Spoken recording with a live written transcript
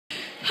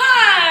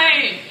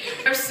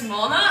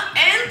Simona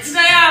and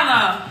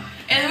Diana,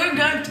 and we're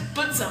going to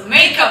put some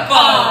makeup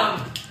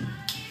on.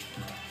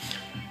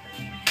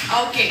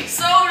 Okay,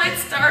 so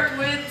let's start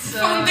with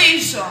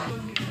foundation.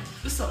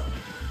 So,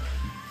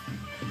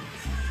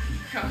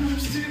 how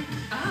much do you...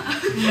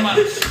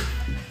 Much.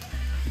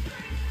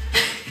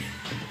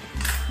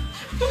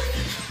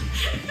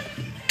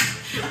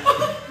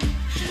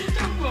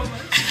 Don't go much.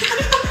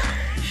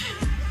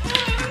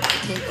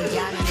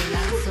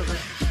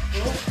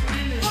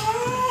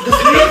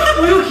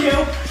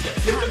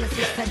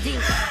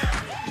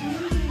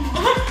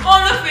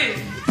 On the face.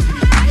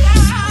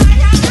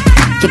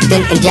 Gib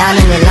den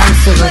Indianern ihr Land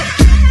zurück.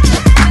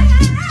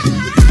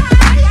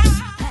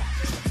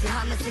 Sie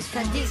haben es sich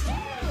verdient.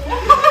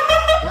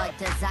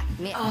 Leute, sagt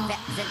mir, wer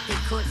sind die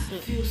Coolsten?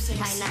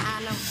 Keine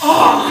Ahnung.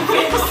 Oh,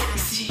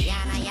 sexy.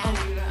 Jana,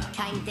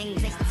 kein Ding,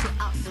 sich zu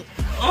außen.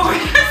 Oh,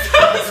 that's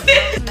so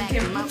sick.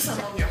 Put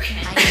some on your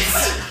hands.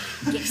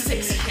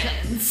 Sexy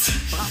hands.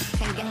 Braucht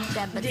kein Geld,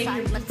 der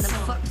bezahlt mit nem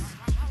Fuchs.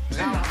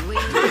 Ein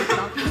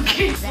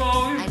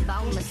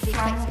Baum ist wie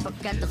Facebook,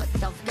 er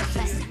drückt auf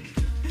Gefäß.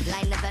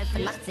 Kleine Wölfe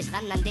macht sich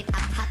ran an den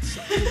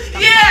Apachen.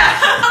 Yeah!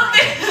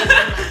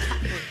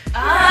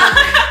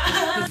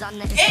 Die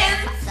Sonne ist der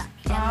Vater.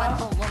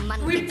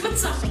 We put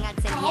some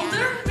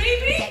powder,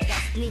 maybe?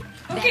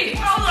 Okay,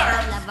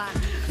 powder!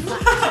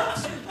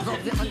 Wo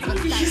wir unseren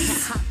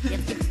Style haben,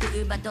 jetzt gibt's die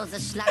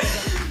Überdosis Schlangen.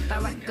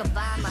 Barack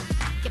Obama,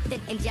 gib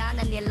den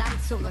Indianern ihr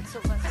Land zurück.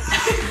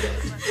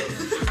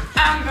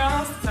 I'm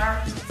gonna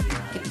start.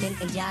 Gib den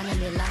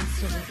Indianern ihr Land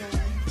zurück.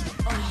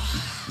 Oh.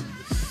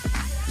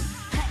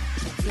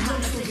 Sie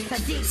haben es sich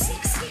verdient.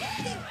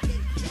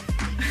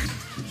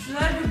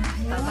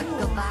 Barack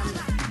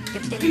Obama,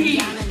 gib den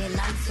Indianern ihr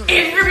Land zurück.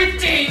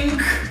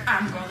 Everything!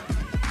 I'm gonna.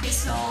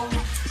 So,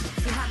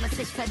 Sie haben es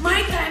sich verdient.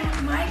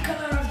 my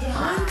color of the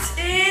hunt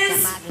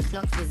is...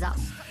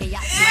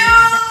 Yes.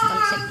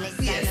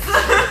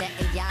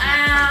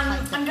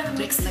 I'm gonna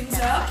mix things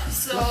up.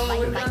 So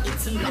we're gonna put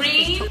some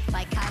green,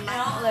 like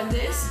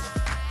this.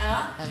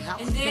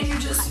 And then you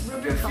just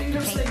rub your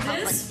fingers like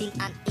this. If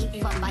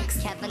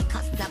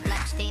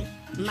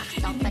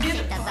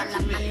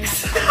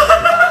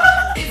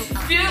you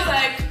feel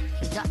like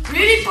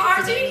really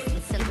party,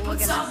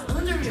 put some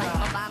under your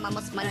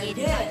like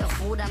that.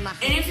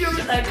 And if you're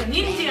like an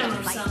Indian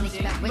or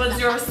something, but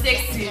you're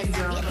sexy and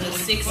you're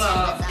sexy, you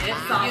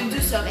do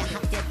something.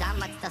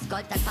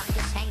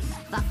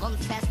 Warum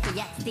fährst du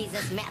jetzt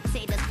dieses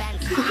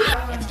Mercedes-Benz?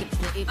 Jetzt gibt's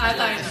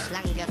eine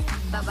Schlange.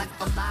 Barack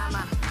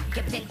Obama,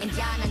 gib den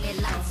Indianern ihr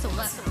Land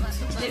zurück.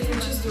 Let me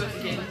just do it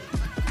again.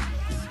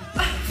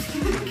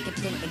 Gib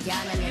den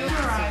Indianern ihr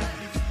Land zurück.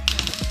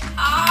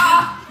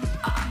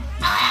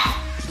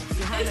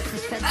 Sie haben es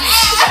nicht verdient.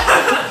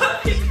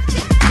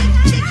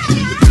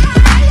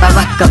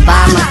 Barack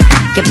Obama,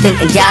 gib den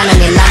Indianern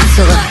ihr Land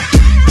zurück.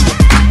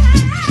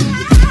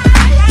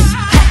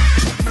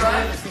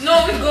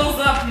 No, it goes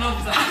up,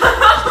 not down.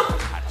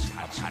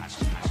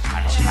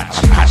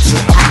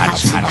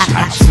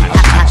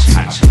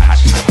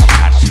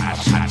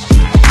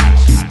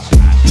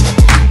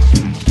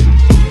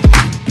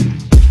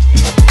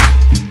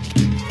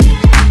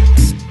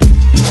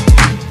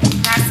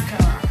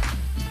 Mascara.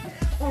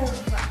 Oh,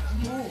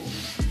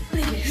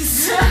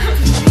 please.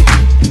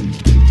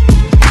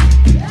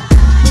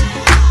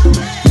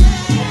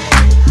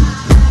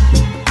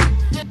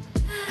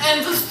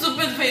 And the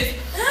stupid face.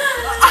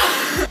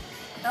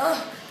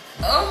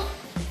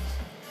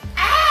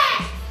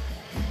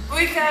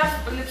 We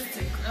have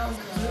lipstick. Oh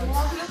god.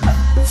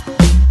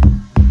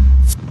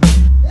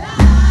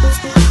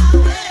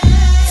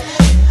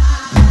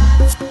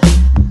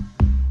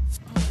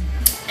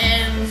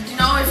 And you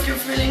know, if you're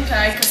feeling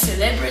like a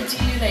celebrity,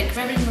 like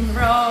Marilyn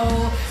Monroe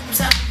or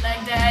something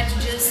like that,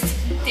 you just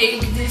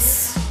take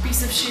this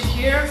piece of shit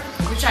here,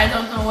 which I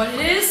don't know what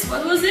it is.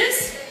 What was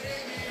this?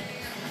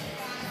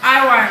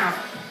 Eyeliner.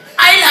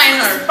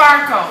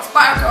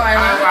 Sparkle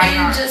eyeliner. And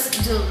you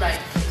just do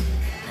like,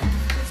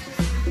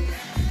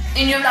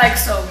 and you're like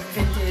so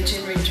vintage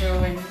and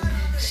retro and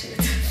shit.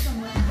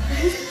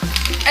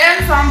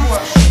 And some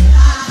more.